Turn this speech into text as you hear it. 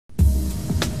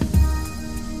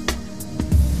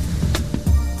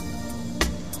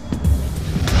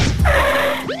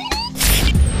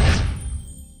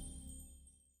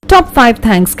Top 5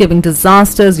 Thanksgiving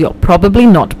disasters you're probably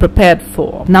not prepared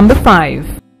for. Number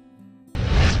 5.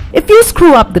 If you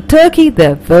screw up the turkey,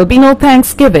 there will be no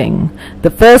Thanksgiving. The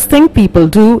first thing people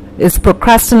do is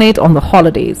procrastinate on the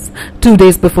holidays. 2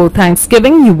 days before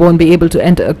Thanksgiving, you won't be able to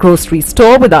enter a grocery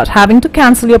store without having to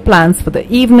cancel your plans for the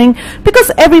evening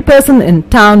because every person in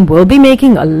town will be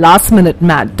making a last-minute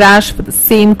mad dash for the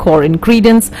same core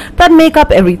ingredients that make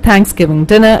up every Thanksgiving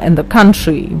dinner in the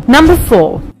country. Number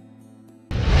 4.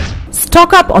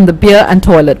 Stock up on the beer and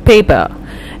toilet paper.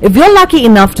 If you're lucky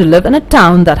enough to live in a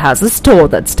town that has a store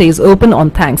that stays open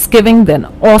on Thanksgiving, then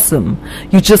awesome.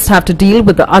 You just have to deal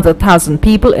with the other 1,000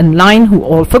 people in line who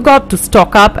all forgot to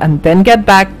stock up and then get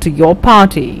back to your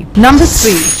party. Number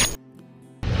 3.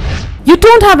 You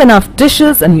don't have enough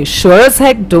dishes and you sure as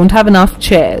heck don't have enough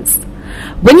chairs.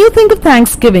 When you think of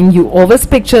Thanksgiving, you always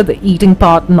picture the eating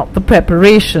part, not the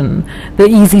preparation. The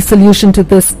easy solution to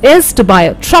this is to buy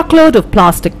a truckload of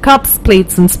plastic cups,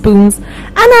 plates and spoons,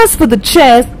 and as for the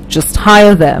chairs, just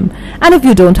hire them. And if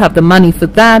you don't have the money for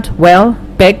that, well,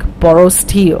 beg, borrow,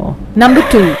 steal. Number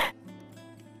 2.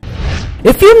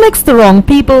 If you mix the wrong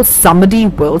people, somebody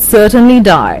will certainly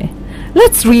die.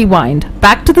 Let's rewind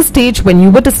back to the stage when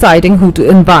you were deciding who to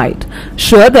invite.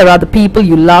 Sure, there are the people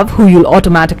you love who you'll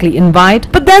automatically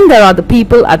invite, but then there are the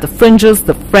people at the fringes,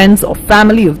 the friends or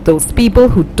family of those people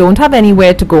who don't have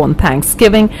anywhere to go on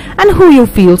Thanksgiving and who you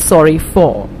feel sorry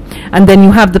for. And then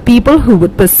you have the people who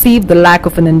would perceive the lack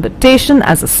of an invitation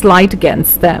as a slight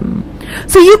against them.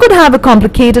 So you could have a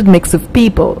complicated mix of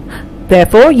people.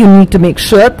 Therefore, you need to make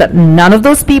sure that none of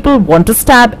those people want to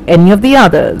stab any of the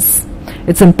others.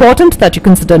 It's important that you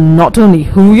consider not only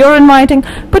who you're inviting,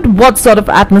 but what sort of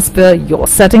atmosphere you're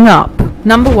setting up.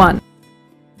 Number 1.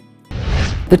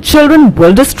 The children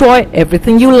will destroy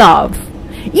everything you love.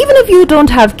 Even if you don't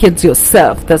have kids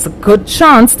yourself, there's a good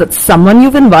chance that someone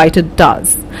you've invited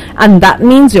does. And that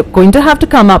means you're going to have to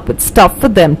come up with stuff for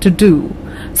them to do.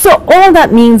 So all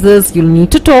that means is you'll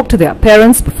need to talk to their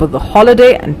parents before the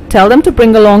holiday and tell them to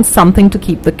bring along something to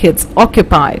keep the kids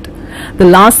occupied. The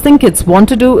last thing kids want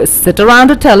to do is sit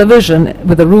around a television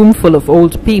with a room full of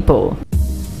old people.